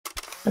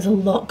There's a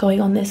lot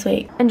going on this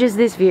week. And just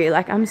this view,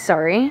 like, I'm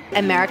sorry.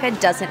 America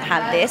doesn't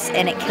have this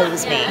and it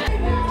kills me.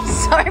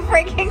 So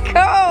freaking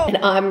cool. And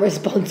I'm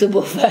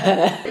responsible for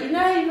her. You know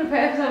how you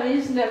prepare for something,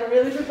 you just never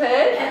really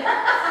prepared?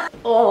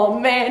 Oh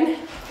man.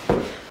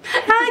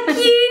 How cute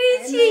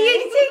is she?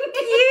 You're so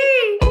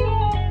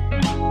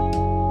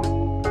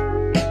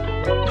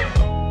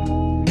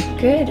cute.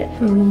 Good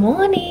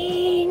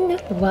morning.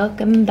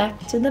 Welcome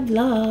back to the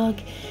vlog.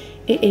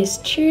 It is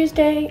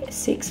Tuesday,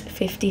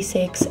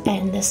 6:56,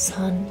 and the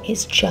sun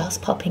is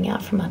just popping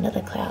out from under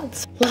the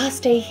clouds.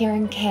 Last day here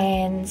in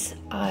Cairns,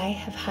 I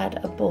have had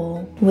a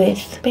ball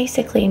with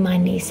basically my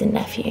niece and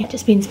nephew.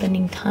 Just been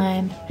spending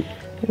time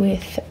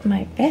with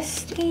my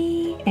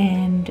bestie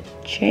and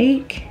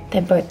Jake.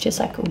 They're both just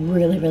like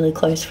really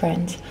close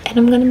friends, and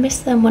I'm gonna miss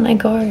them when I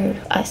go.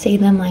 I see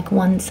them like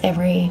once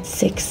every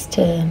 6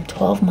 to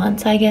 12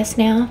 months, I guess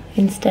now,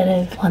 instead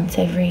of once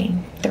every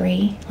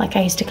 3. Like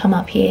I used to come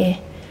up here,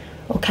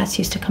 or Cass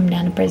used to come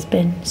down to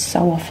Brisbane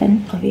so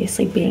often.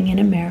 Obviously being in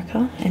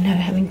America and her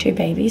having 2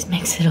 babies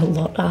makes it a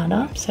lot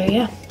harder. So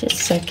yeah, just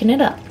soaking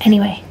it up.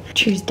 Anyway,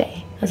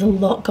 Tuesday. There's a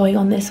lot going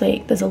on this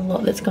week. There's a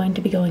lot that's going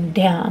to be going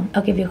down.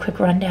 I'll give you a quick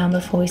rundown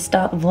before we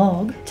start the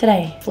vlog.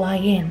 Today, fly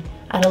in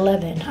at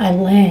 11. I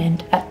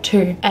land at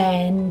 2,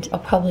 and I'll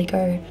probably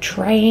go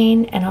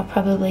train, and I'll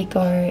probably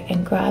go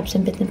and grab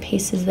some bits and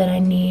pieces that I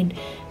need.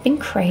 I've been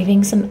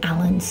craving some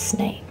Allen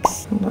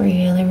snakes. I'm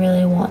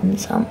really wanting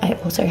some. I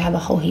also have a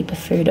whole heap of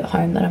food at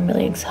home that I'm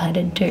really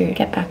excited to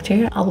get back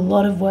to. A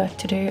lot of work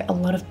to do, a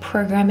lot of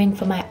programming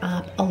for my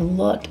app, a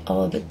lot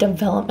of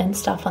development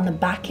stuff on the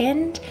back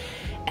end.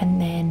 And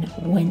then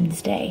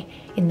Wednesday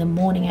in the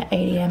morning at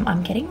 8 AM,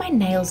 I'm getting my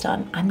nails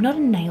done. I'm not a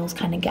nails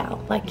kind of gal.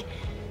 Like,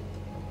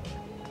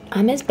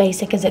 I'm as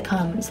basic as it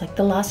comes. Like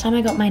the last time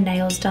I got my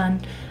nails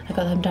done, I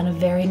got them done a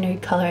very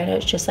nude color, and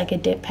it's just like a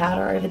dip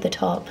powder over the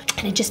top.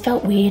 And it just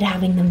felt weird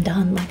having them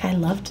done. Like I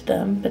loved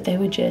them, but they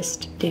were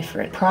just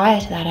different.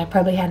 Prior to that, I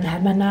probably hadn't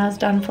had my nails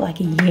done for like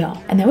a year.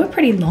 And they were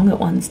pretty long at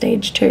one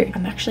stage too.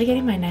 I'm actually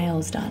getting my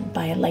nails done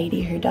by a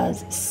lady who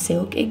does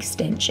silk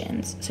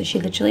extensions. So she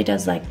literally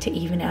does, like, to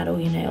even out all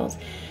your nails,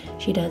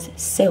 she does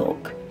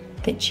silk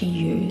that she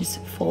use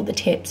for the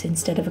tips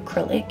instead of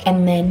acrylic,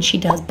 and then she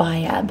does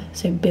biab,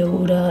 so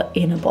builder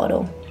in a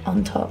bottle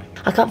on top.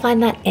 I can't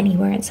find that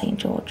anywhere in St.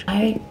 George.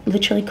 I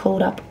literally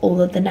called up all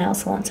of the nail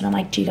salons and I'm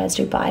like, do you guys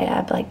do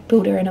biab, like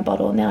builder in a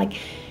bottle? And they're like,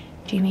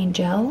 do you mean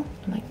gel?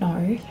 I'm like,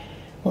 no.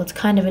 Well, it's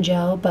kind of a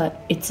gel,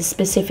 but it's a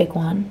specific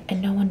one,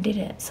 and no one did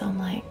it. So I'm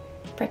like,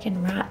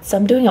 freaking rats. So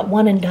I'm doing it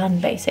one and done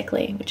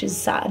basically, which is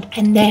sad.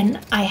 And then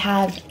I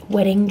have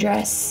wedding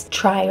dress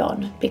try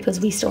on, because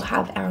we still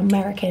have our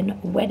American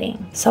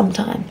wedding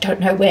sometime. Don't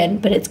know when,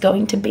 but it's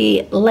going to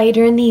be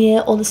later in the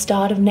year or the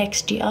start of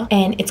next year,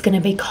 and it's going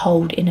to be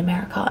cold in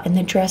America. And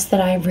the dress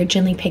that I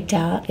originally picked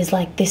out is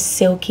like this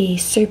silky,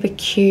 super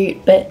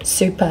cute but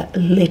super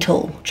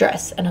little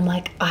dress, and I'm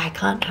like, I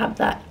can't have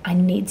that. I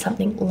need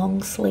something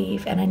long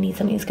sleeve, and I need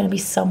something that's going to be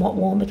somewhat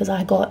warm, because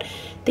I got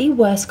the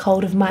worst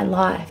cold of my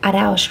life at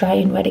our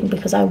Australian wedding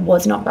because I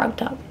was not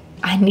rugged up.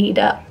 I need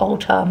to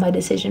alter my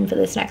decision for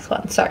this next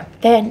one. So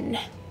then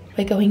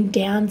we're going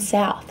down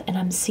south, and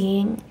I'm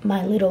seeing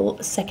my little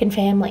second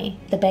family,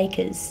 the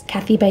Bakers.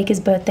 Kathy Baker's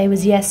birthday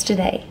was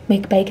yesterday.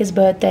 Mick Baker's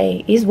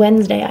birthday is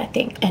Wednesday, I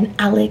think. And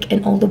Alec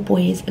and all the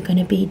boys are going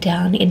to be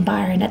down in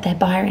Byron at their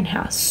Byron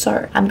house.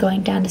 So I'm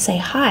going down to say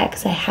hi,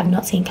 because I have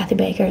not seen Kathy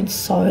Baker in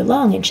so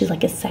long, and she's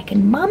like a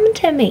second mum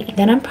to me.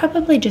 Then I'm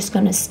probably just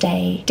going to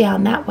stay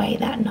down that way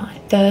that night.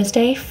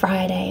 Thursday,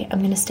 Friday, I'm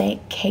going to stay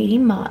at Katie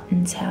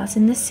Martin's house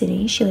in the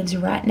city. She lives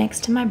right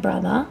next to my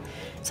brother.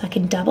 So I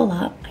can double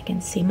up, I can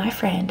see my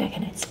friend, I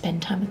can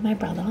spend time with my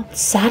brother.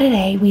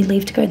 Saturday, we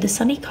leave to go to the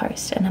sunny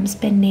coast, and I'm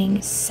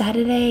spending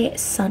Saturday,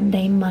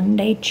 Sunday,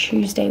 Monday,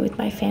 Tuesday with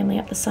my family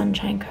up the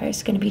Sunshine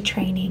Coast. Going to be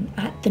training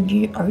at the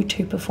new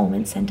O2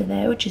 Performance Centre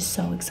there, which is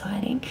so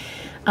exciting.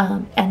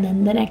 And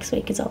then the next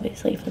week is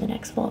obviously for the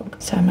next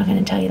vlog. So I'm not going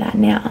to tell you that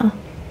now,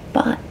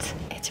 but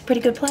it's a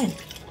pretty good plan.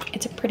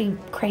 It's a pretty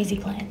crazy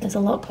plan. There's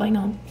a lot going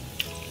on.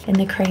 And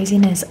the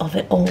craziness of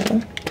it all,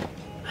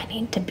 I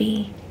need to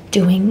be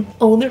doing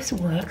all this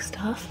work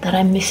stuff that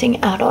I'm missing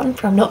out on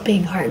from not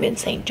being home in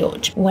St.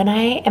 George. When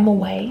I am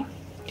away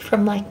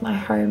from like my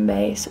home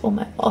base or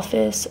my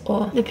office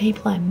or the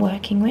people I'm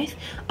working with,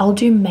 I'll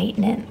do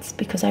maintenance,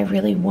 because I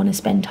really want to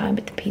spend time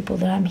with the people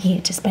that I'm here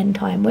to spend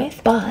time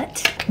with.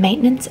 But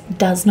maintenance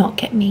does not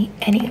get me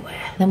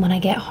anywhere. Then when I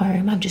get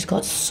home, I've just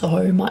got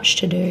so much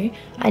to do.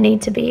 I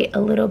need to be a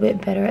little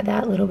bit better at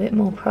that, a little bit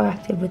more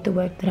proactive with the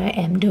work that I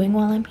am doing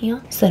while I'm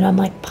here, so that I'm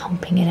like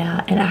pumping it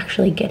out and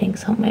actually getting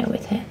somewhere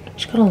with it.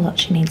 She's got a lot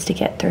she needs to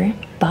get through,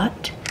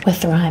 but we're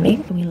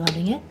thriving and we're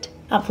loving it.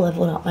 I've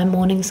leveled up my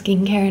morning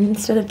skincare, and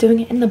instead of doing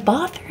it in the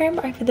bathroom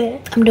over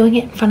there, I'm doing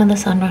it in front of the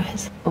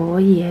sunrise. Oh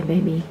yeah,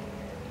 baby.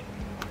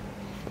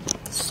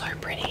 So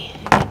pretty.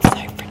 It's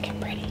so freaking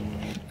pretty.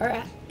 All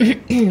right,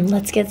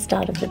 let's get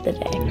started with the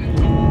day.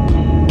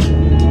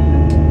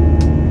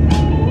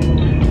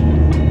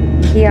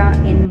 Here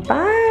in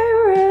Byron,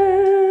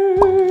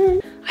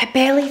 I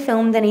barely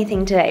filmed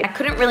anything today. I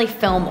couldn't really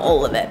film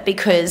all of it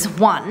because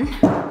one,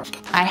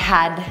 I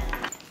had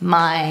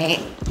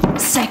my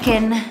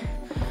second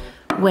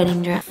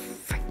wedding dress.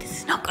 Frick,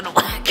 this is not gonna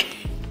work.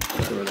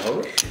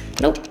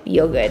 Nope,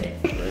 you're good.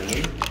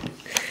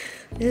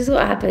 This is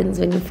what happens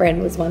when your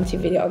friend was once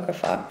your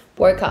videographer.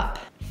 Woke up,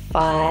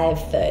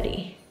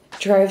 5:30.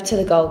 Drove to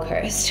the Gold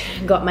Coast,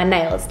 got my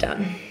nails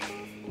done.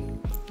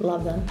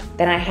 Love them.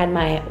 Then I had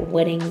my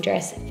wedding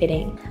dress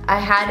fitting. I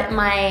had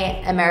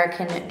my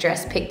American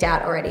dress picked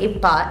out already,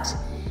 but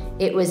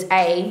it was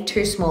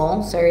too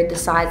small, so the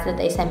size that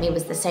they sent me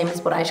was the same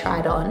as what I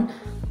tried on.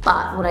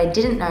 But what I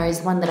didn't know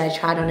is one that I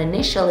tried on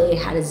initially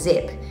had a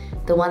zip.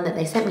 The one that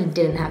they sent me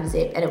didn't have a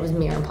zip, and it was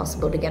near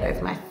impossible to get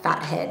over my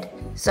fat head.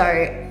 So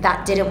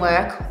that didn't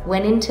work.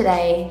 Went in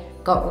today,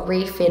 got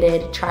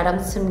refitted, tried on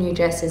some new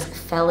dresses,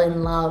 fell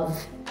in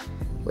love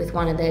with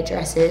one of their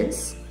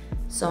dresses.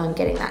 So I'm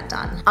getting that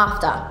done.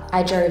 After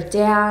I drove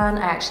down,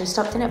 I actually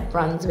stopped in at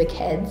Brunswick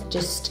Heads,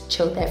 just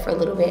chilled there for a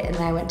little bit, and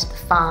then I went to the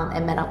farm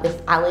and met up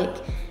with Alec,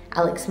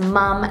 Alec's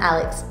mum,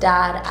 Alec's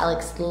dad,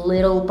 Alec's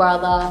little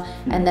brother,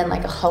 and then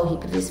like a whole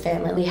heap of his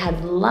family. We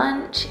had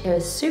lunch, it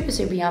was super,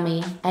 super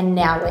yummy, and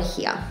now we're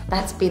here.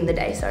 That's been the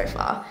day so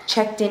far.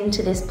 Checked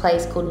into this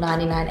place called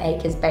 99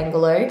 Acres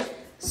Bangalow.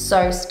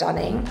 So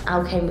stunning.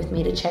 Al came with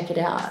me to check it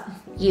out.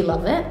 You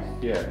love it?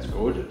 Yeah, it's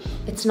gorgeous.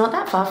 It's not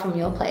that far from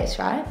your place,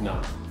 right? No,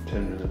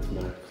 10 minutes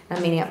max.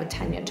 I'm meeting up with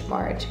Tanya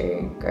tomorrow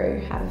to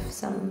go have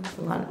some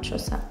lunch or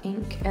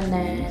something, and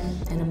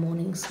then a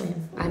morning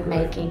swim. I'm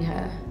making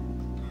her.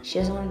 She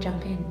doesn't want to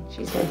jump in.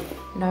 She said,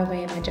 no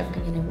way am I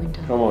jumping in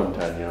winter. Come on,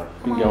 Tanya.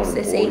 Come on, You're going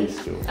sissy. 40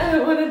 still. I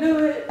don't want to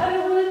do it. I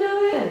don't want to do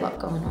it. A lot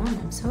going on.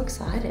 I'm so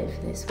excited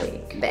for this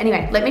week. But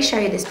anyway, let me show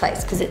you this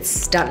place because it's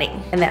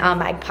stunning. And there are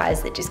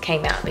magpies that just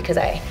came out because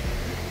I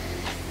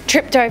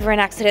tripped over and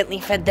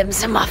accidentally fed them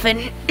some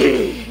muffin.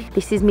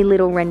 This is my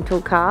little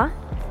rental car.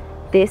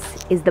 This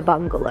is the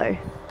bungalow.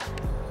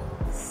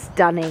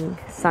 Stunning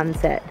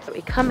sunset.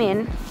 We come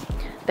in.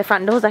 The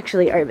front door's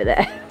actually over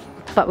there,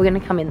 but we're gonna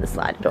come in the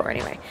slide door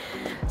anyway.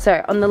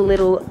 So on the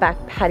little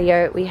back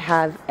patio, we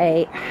have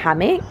a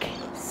hammock.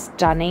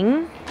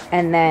 Stunning.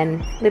 And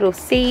then little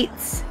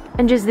seats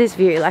and just this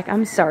view. Like,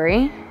 I'm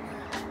sorry.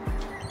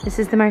 This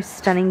is the most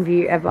stunning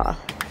view ever.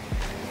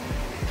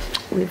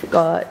 We've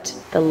got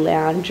the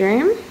lounge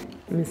room,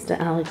 Mr.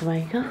 Alec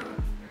Waker.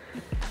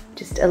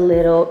 Just a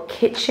little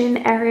kitchen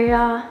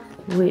area,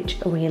 which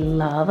we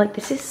love. Like,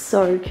 this is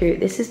so cute.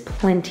 This is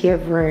plenty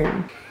of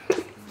room.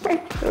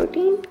 Take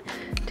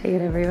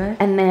it everywhere.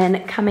 And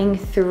then coming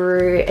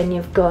through, and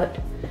you've got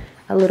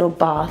a little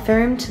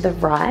bathroom to the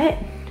right.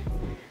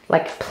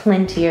 Like,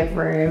 plenty of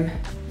room.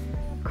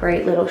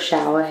 Great little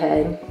shower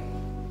head.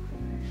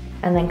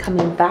 And then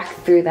coming back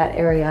through that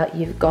area,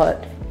 you've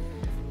got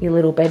your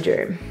little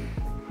bedroom.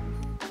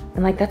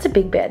 And like, that's a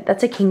big bed.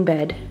 That's a king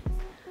bed.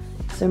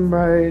 Some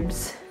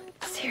robes.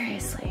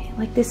 Seriously,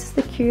 like, this is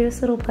the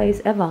cutest little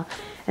place ever.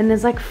 And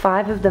there's like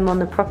 5 of them on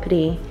the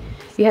property.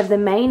 You have the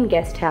main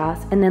guest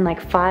house and then like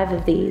 5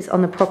 of these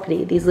on the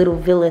property, these little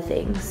villa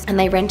things. And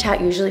they rent out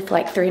usually for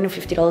like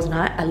 $350 a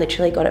night. I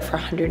literally got it for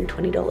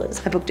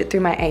 $120. I booked it through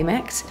my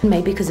Amex.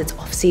 Maybe because it's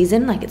off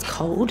season, like it's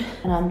cold.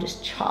 And I'm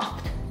just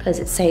chuffed because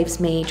it saves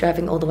me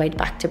driving all the way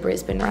back to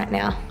Brisbane right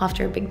now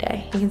after a big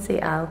day. You can see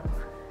Al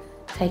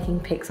taking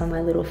pics on my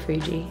little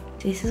Fuji.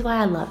 This is why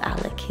I love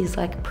Alec. He's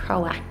like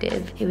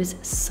proactive. He was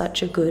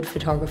such a good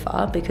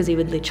photographer because he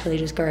would literally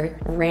just go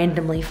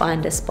randomly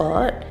find a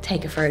spot,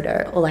 take a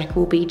photo, or like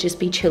we'll just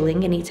be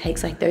chilling and he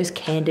takes like those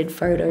candid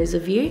photos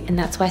of you. And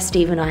that's why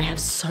Steve and I have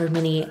so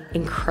many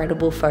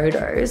incredible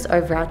photos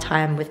over our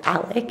time with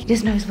Alec. He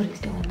just knows what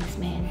he's doing, this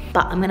man.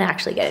 But I'm gonna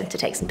actually get him to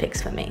take some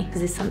pics for me because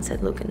this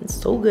sunset looking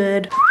so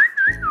good.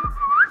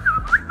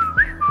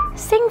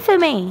 Sing for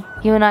me.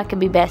 You and I could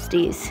be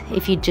besties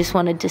if you just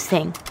wanted to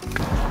sing.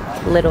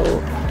 Little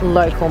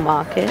local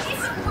markets.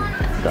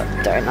 We've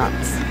got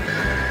donuts.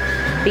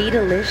 Be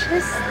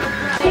delicious.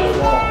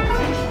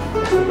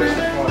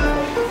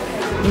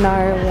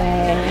 No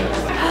way.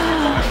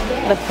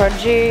 The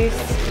produce.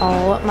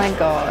 Oh my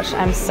gosh,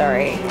 I'm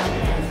sorry.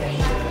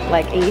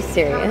 Like, are you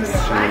serious?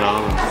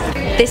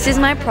 This is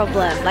my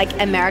problem.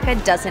 Like, America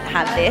doesn't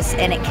have this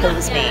and it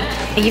kills me.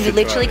 You've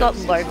literally got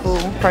local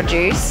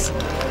produce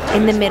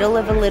in the middle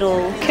of a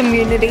little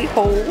community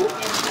hall.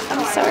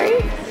 I'm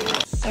sorry.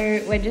 So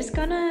we're just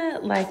gonna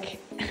like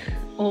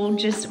all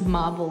just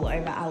marvel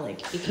over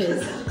Alec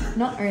because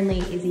not only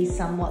is he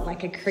somewhat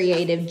like a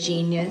creative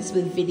genius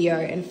with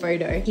video and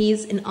photo,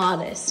 he's an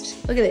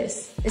artist. Look at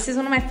this. This is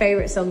one of my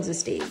favorite songs of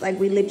Steve. Like,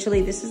 we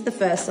literally, this is the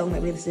first song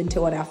that we listened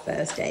to on our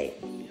first date.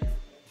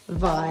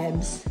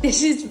 Vibes.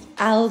 This is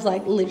Al's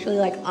like literally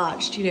like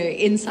arched, you know,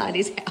 inside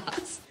his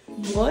house.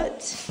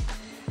 What?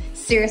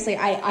 Seriously,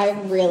 I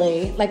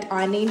really, like,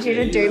 I need you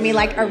to do me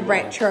like a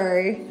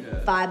retro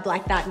vibe,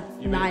 like that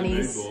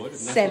 90s,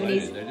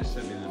 70s. They just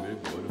sent me the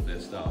mood board of their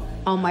stuff.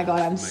 Oh my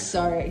God, I'm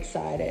so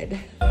excited.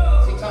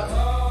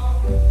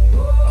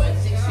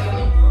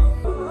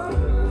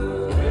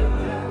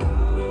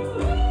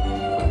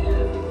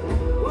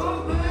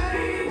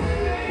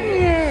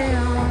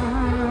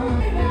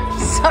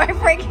 So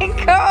freaking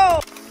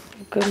cool.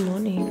 Good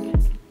morning.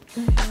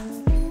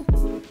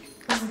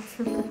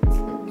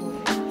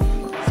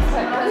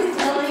 I was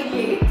telling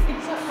you,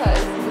 it's not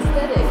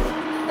aesthetic.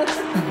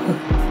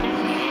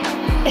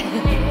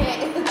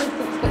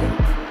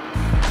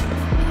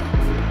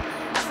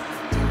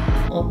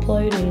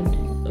 Uploading.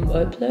 I'm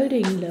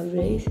uploading,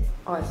 lovelies.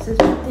 Oh, it says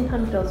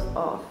 $1,500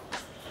 off.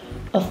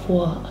 Of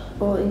what?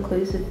 All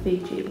inclusive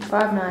Fiji.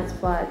 5 nights,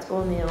 flights,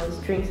 all meals,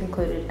 drinks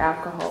included,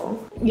 alcohol.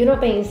 You're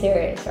not being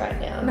serious right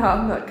now. No,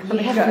 I'm not You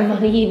gonna have go.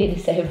 money you need to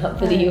save up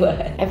for the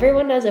US.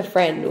 Everyone has a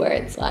friend where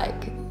it's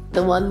like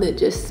the one that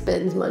just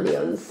spends money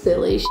on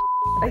silly shit,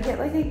 I get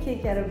like a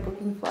kick out of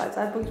booking flights.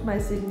 I booked my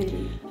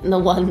Sydney. and the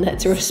one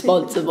that's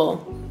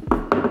responsible.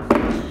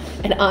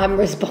 And I'm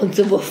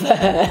responsible for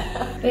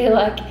her. They're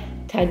like,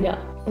 Tanya,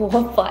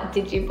 what flight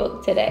did you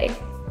book today?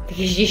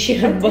 Because you should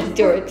have booked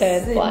a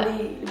return flight.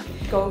 Sydney,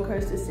 Gold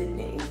Coast to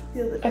Sydney.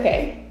 The other day.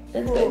 Okay,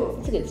 that's Cool. good.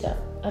 That's a good start.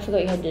 I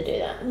forgot you had to do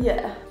that.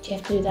 Yeah. Do you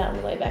have to do that on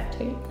the way back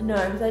too? No,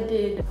 because I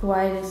did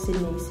Hawaii to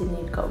Sydney,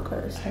 Sydney to Gold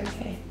Coast.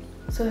 Okay.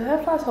 So how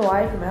far is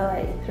Hawaii from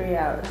LA? 3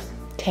 hours.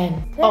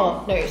 10.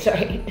 Oh, no,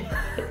 sorry.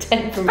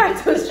 10 from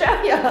Back to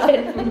Australia.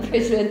 10 from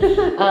Brisbane.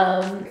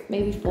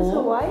 Maybe 4. Because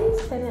Hawaii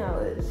is 10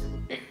 hours.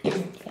 Yeah,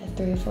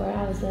 3 or 4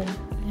 hours then.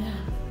 Yeah.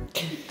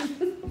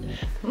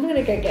 I'm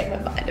gonna go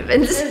get my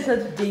vitamins. This is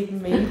such deep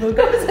and meaningful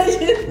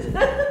conversations.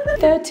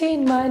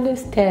 13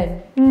 minus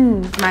 10.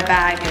 My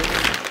bag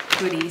of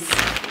goodies.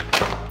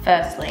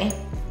 Firstly,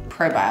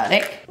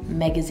 probiotic,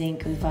 mega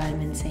zinc with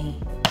vitamin C,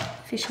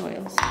 fish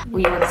oils.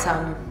 We want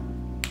some.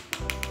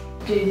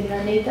 Do you think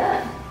I need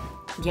that?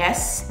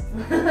 Yes.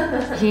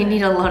 You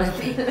need a lot of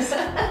things.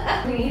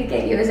 We need to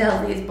get you as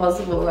healthy as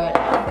possible right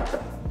now.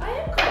 I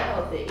am quite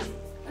healthy.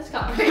 I just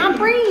can't Can't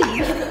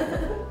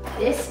breathe.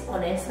 This,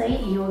 honestly,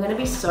 you are gonna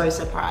be so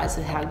surprised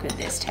with how good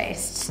this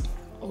tastes.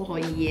 Oh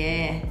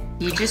yeah.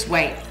 You just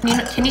wait.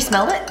 Can you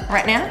smell it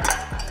right now?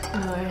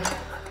 No.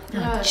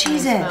 Oh,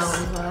 Jesus.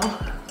 Well.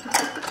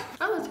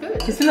 Oh, that's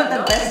good. Isn't that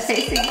the best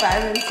tasting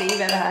vitamin C you've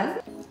ever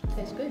had?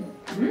 Tastes good.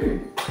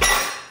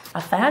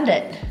 I found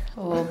it.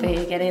 We'll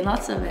be getting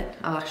lots of it.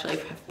 I'll actually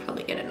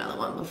probably get another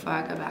one before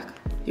I go back.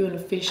 You want a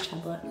fish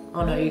tablet?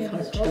 Oh no, you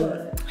can't chew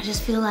it. I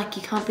just feel like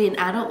you can't be an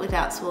adult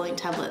without swallowing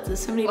tablets. There's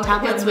so many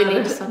tablets we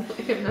need to swallow.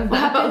 What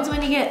happens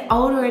when you get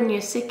older and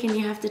you're sick and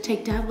you have to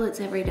take tablets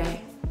every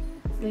day?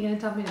 They're gonna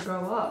tell me to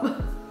grow up.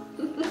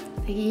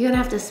 You're gonna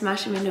have to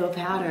smash them into a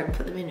powder and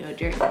put them into a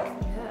drink.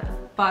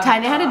 Yeah.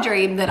 Tanya had a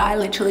dream that I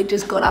literally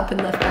just got up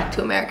and left back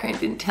to America and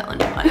didn't tell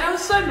anyone. I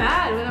was so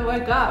mad when I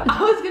woke up.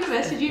 I was gonna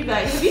message you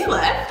like, have you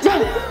left?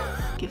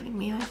 Giving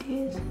me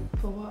ideas.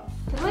 For what?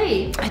 To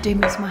leave. I do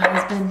miss my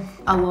husband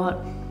a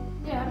lot.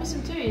 Yeah, I miss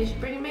him too. You're just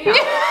bringing me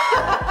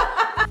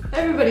up.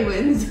 Everybody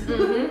wins. You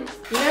know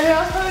who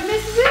else probably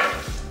misses him?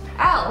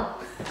 Al.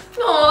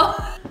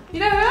 Aww. You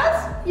know who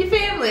else? Your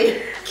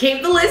family.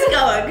 Keep the list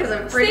going because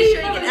I'm pretty Steve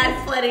sure you can probably-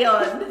 add plenty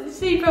on.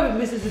 Steve probably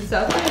misses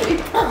himself too.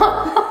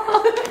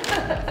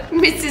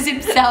 Misses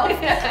himself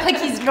like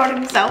he's not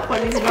himself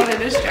when he's not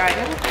in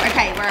Australia.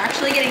 Okay, we're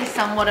actually getting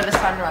somewhat of a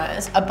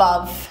sunrise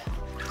above.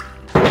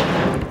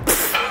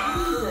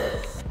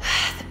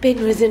 The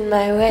bin was in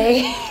my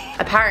way.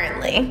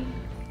 Apparently,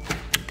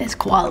 there's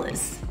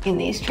koalas in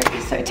these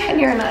trees, so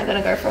Tanya and I are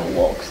gonna go for a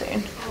walk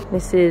soon.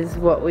 This is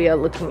what we are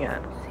looking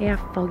at. See how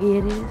foggy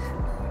it is?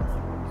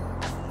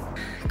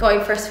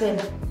 Going for a swim.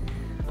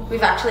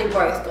 We've actually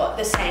both got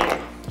the same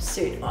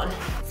suit on.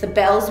 It's the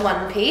Bell's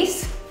one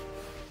piece.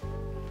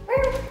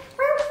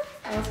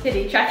 I was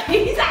kitty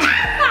tracking.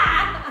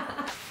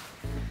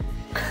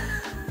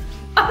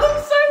 I look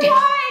so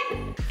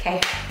white.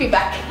 Okay, be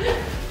back.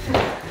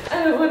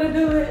 I don't want to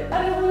do it.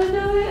 I don't want to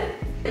do it.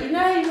 You know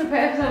how you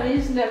prepare for something, you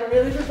just never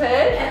really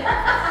prepared?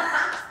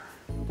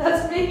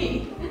 That's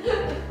me.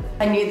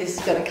 I knew this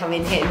was gonna come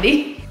in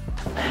handy.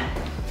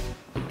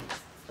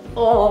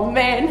 Oh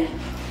man.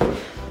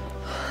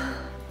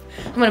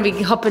 I'm gonna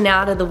be hopping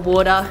out of the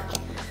water.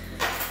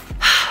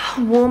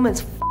 Warm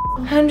as f.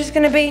 I'm just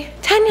gonna be,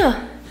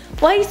 Tanya,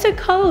 why are you so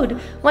cold?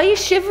 Why are you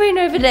shivering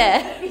over there?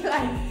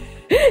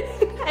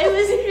 I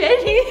wasn't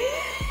ready.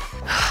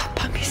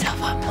 Pump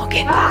yourself up,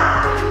 Morgan.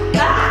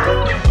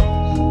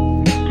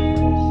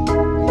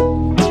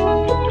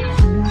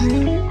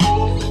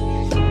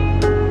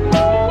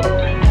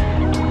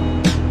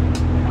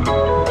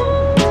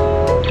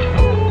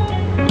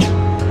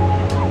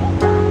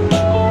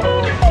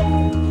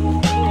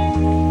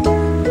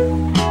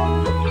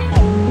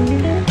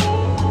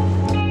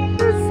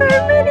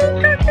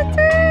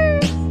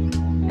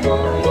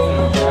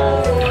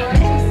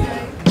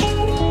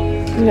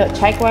 We got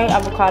takeaway,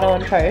 avocado,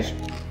 and toast.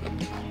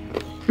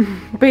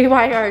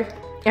 BYO.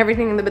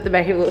 Everything but the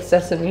bagel is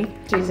sesame.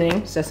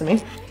 Seasoning,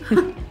 sesame.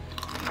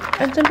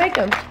 And some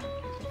bacon.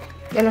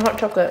 And a hot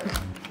chocolate.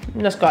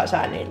 Let's go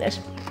outside and eat this.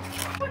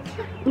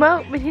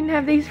 Well, we didn't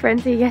have these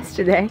friends here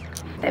yesterday.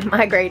 They've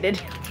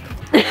migrated.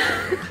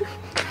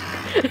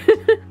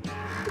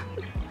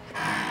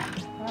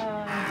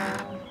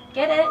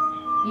 Get it?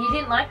 You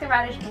didn't like the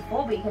radish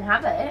before, but you can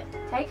have it.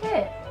 Take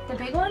it. The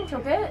big one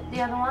took it.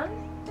 The other one.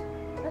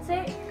 That's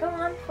it. Come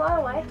on, fly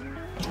away.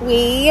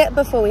 We,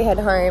 before we head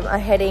home, are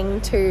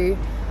heading to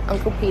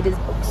Uncle Peter's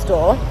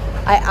bookstore.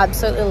 I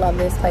absolutely love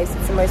this place.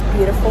 It's the most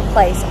beautiful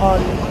place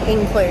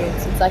in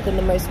Queens. It's like in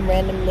the most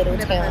random little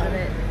town.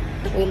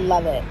 We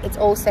love it. It's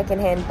all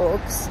secondhand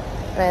books.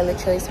 And I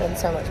literally spend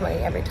so much money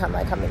every time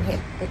I come in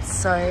here. It's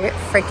so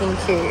freaking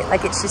cute.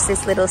 Like, it's just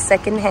this little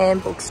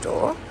secondhand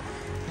bookstore.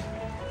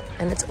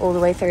 And it's all the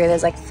way through.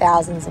 There's like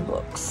thousands of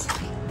books.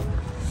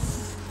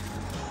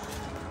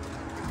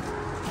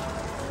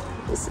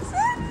 This is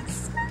it. It's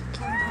so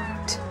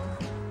cute.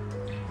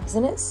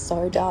 Isn't it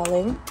so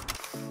darling?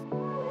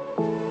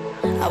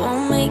 I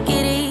won't make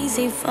it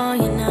easy for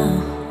you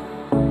now.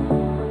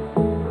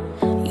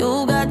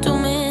 You got 2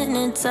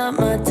 minutes of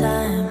my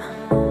time.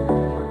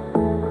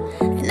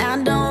 And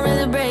I don't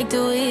really break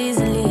too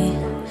easily,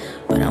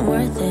 but I'm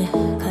worth it,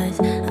 'cause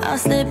I'll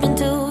slip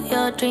into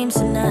your dreams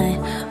tonight.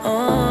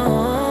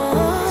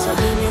 Oh, so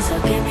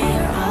give me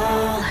your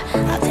all.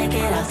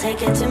 I'll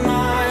take it to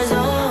Mars.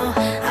 Oh,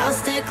 I'll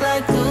stick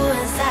like glue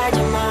inside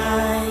your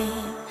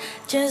mind.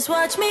 Just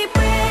watch me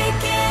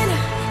breaking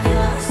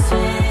your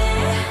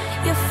sweat.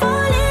 You're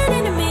falling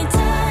into me,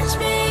 touch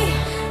me.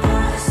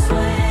 I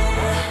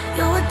swear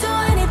you would do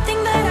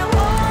anything that I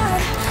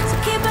want. So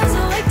keep us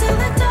awake till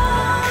the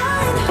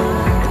dawn.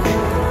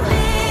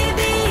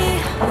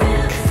 Baby.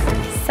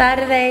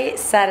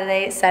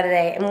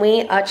 Saturday, and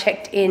we are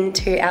checked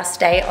into our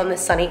stay on the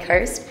sunny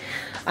coast.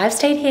 I've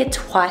stayed here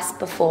twice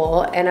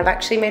before, and I've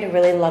actually made a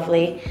really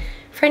lovely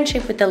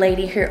friendship with the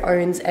lady who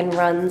owns and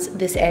runs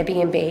this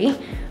Airbnb,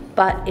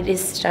 but it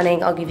is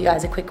stunning. I'll give you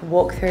guys a quick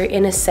walkthrough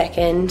in a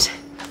second.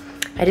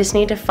 I just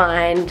need to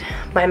find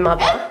my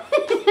mother.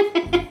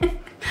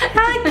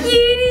 How cute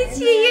is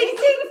she? You're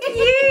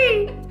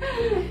so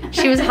cute.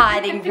 She was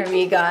hiding from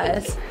you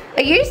guys.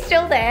 Are you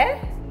still there?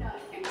 No.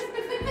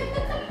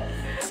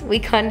 We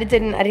kind of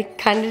didn't.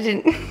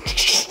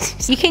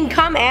 You can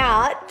come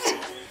out.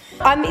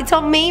 It's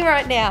on me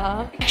right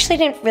now. I actually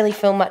didn't really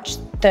film much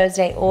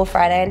Thursday or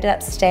Friday. I ended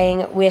up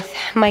staying with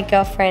my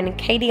girlfriend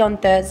Katie on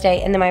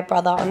Thursday and then my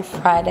brother on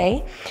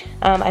Friday.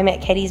 I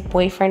met Katie's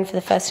boyfriend for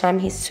the first time.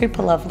 He's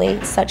super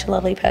lovely, such a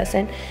lovely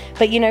person.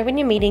 But you know, when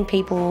you're meeting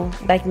people,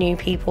 like new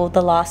people,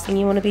 the last thing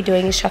you want to be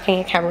doing is chucking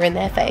a camera in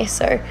their face.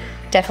 So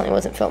definitely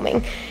wasn't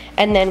filming.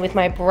 And then with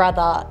my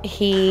brother,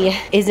 he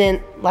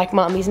isn't like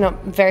mum, he's not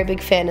a very big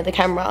fan of the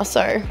camera,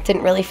 so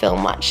didn't really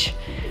film much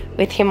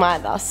with him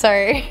either. So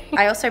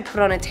I also put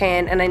on a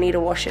tan and I need to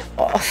wash it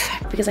off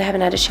because I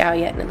haven't had a shower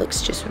yet and it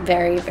looks just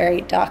very,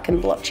 very dark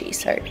and blotchy,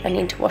 so I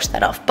need to wash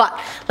that off. But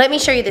let me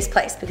show you this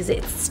place because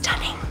it's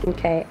stunning.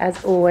 Okay,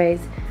 as always,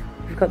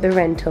 we've got the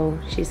rental.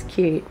 She's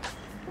cute,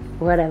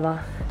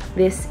 whatever.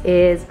 This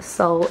is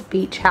Sol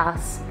Beach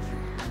House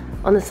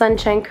on the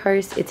Sunshine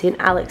Coast. It's in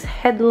Alex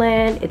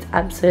Headland. It's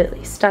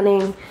absolutely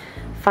stunning.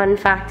 Fun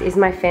fact is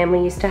my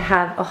family used to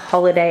have a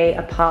holiday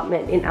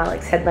apartment in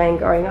Alex Headland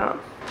growing up.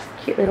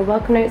 Cute little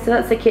welcome note. So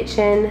that's the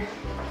kitchen,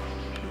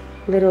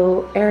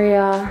 little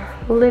area,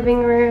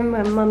 living room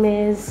where mum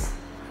is,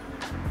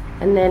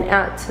 and then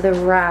out to the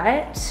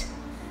right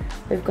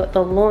we've got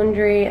the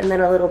laundry and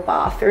then a little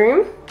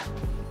bathroom.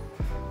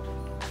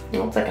 It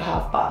looks like a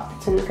half bath.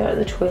 It's in to go to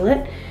the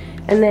toilet.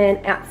 And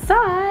then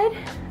outside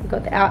we've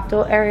got the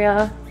outdoor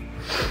area.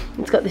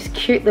 It's got this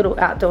cute little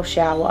outdoor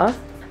shower.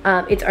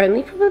 It's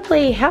only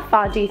probably, how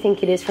far do you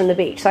think it is from the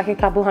beach? Like a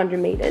couple 100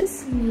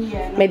 meters?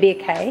 Yeah. Maybe a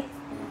K.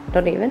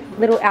 Not even.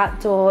 Little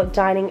outdoor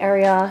dining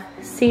area,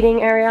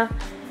 seating area,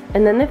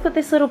 and then they've got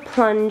this little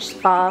plunge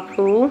spa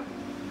pool.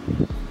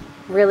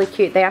 Really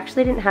cute. They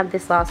actually didn't have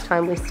this last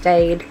time we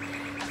stayed.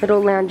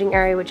 Little lounging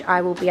area, which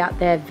I will be out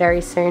there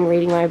very soon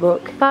reading my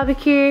book.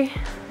 Barbecue.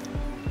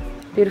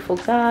 Beautiful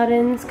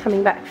gardens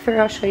coming back through.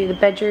 I'll show you the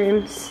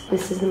bedrooms.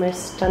 This is the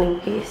most stunning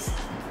piece.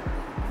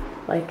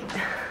 Like,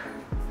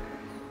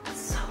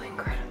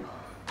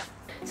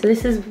 so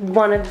this is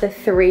one of the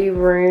 3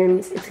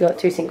 rooms. It's got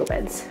 2 single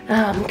beds.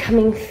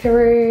 Coming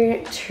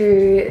through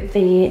to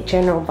the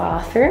general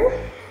bathroom.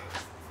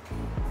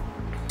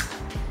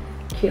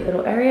 Cute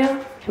little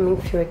area. Coming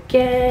through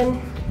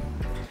again.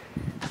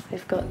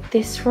 We've got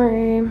this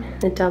room,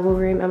 the double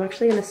room. I'm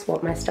actually gonna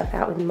swap my stuff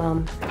out with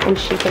mum and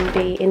she can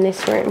be in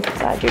this room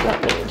because I do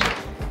not need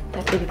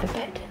that big of a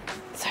bed.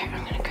 So I'm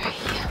gonna go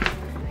here.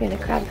 I'm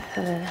gonna grab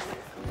her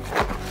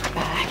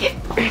bag.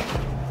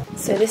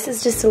 So this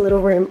is just a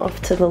little room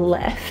off to the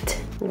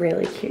left.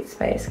 Really cute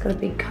space, got a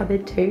big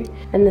cupboard too.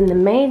 And then the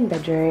main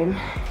bedroom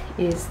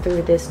is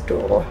through this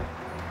door.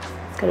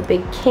 It's got a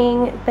big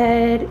king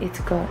bed.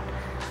 It's got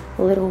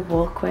a little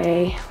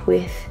walkway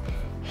with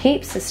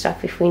heaps of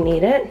stuff if we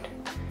need it.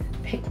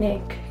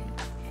 Picnic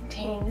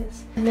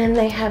containers. And then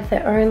they have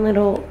their own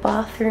little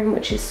bathroom,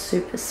 which is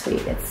super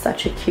sweet. It's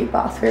such a cute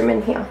bathroom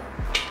in here.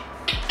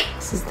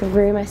 This is the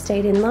room I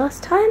stayed in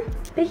last time.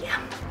 But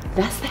yeah,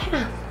 that's the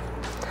house.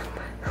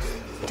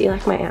 Do you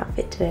like my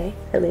outfit today?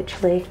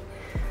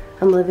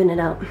 I'm living it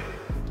up.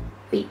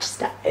 Beach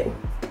style.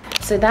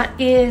 So that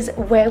is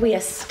where we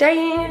are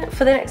staying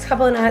for the next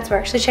couple of nights. We're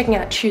actually checking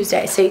out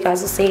Tuesday, so you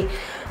guys will see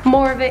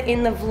More of it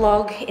in the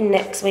vlog, in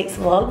next week's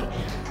vlog.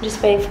 I'm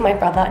just waiting for my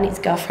brother and his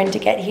girlfriend to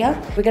get here.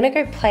 We're gonna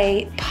go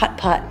play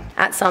putt-putt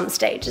at some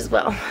stage as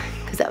well,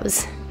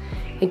 because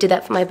we did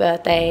that for my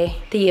birthday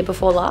the year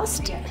before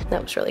last. Yeah.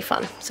 That was really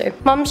fun. So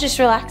Mum's just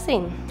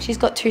relaxing. She's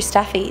got 2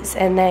 staffies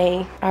and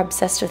they are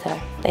obsessed with her.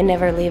 They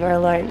never leave her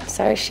alone.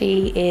 So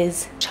she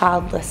is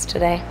childless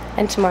today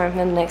and tomorrow and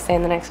the next day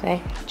and the next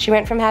day. She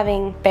went from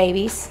having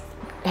babies,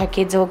 her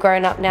kids all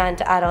grown up now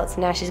into adults,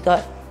 and now she's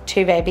got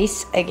 2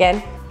 babies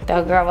again.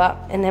 They'll grow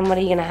up, and then what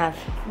are you gonna have?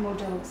 More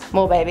dogs.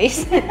 More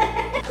babies.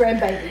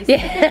 Grandbabies.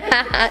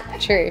 Yeah,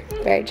 true,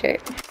 very true.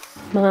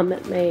 Mum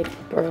made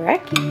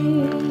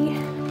brekkie.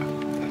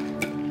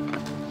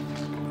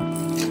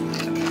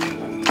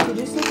 Did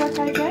you sleep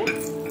okay, Jane?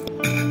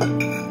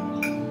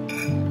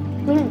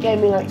 Mum gave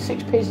me like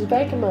 6 pieces of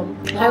bacon, Mum.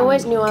 I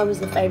always knew I was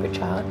the favourite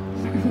child.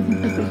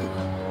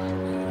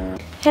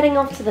 Heading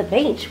off to the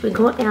beach, we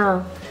got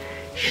our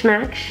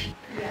snacks.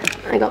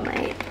 I got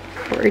my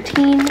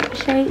protein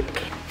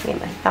shake. Get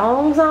my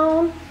thongs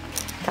on.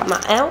 Got my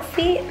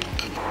outfit.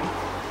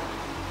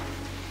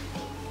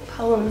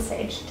 Colin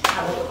Sage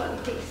towel one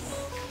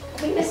piece. I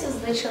think this was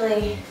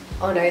literally,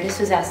 oh no, this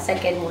was our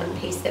second one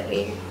piece that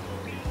we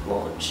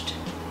launched.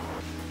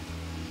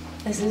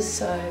 This is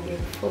so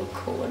beautiful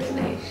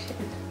coordination.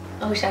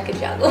 I wish I could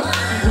juggle.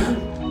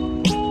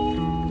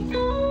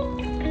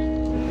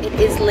 It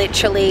is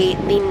literally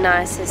the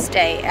nicest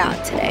day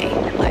out today.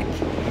 Like,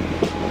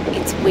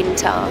 it's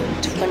winter,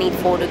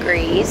 24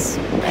 degrees,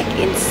 like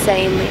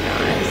insanely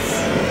nice.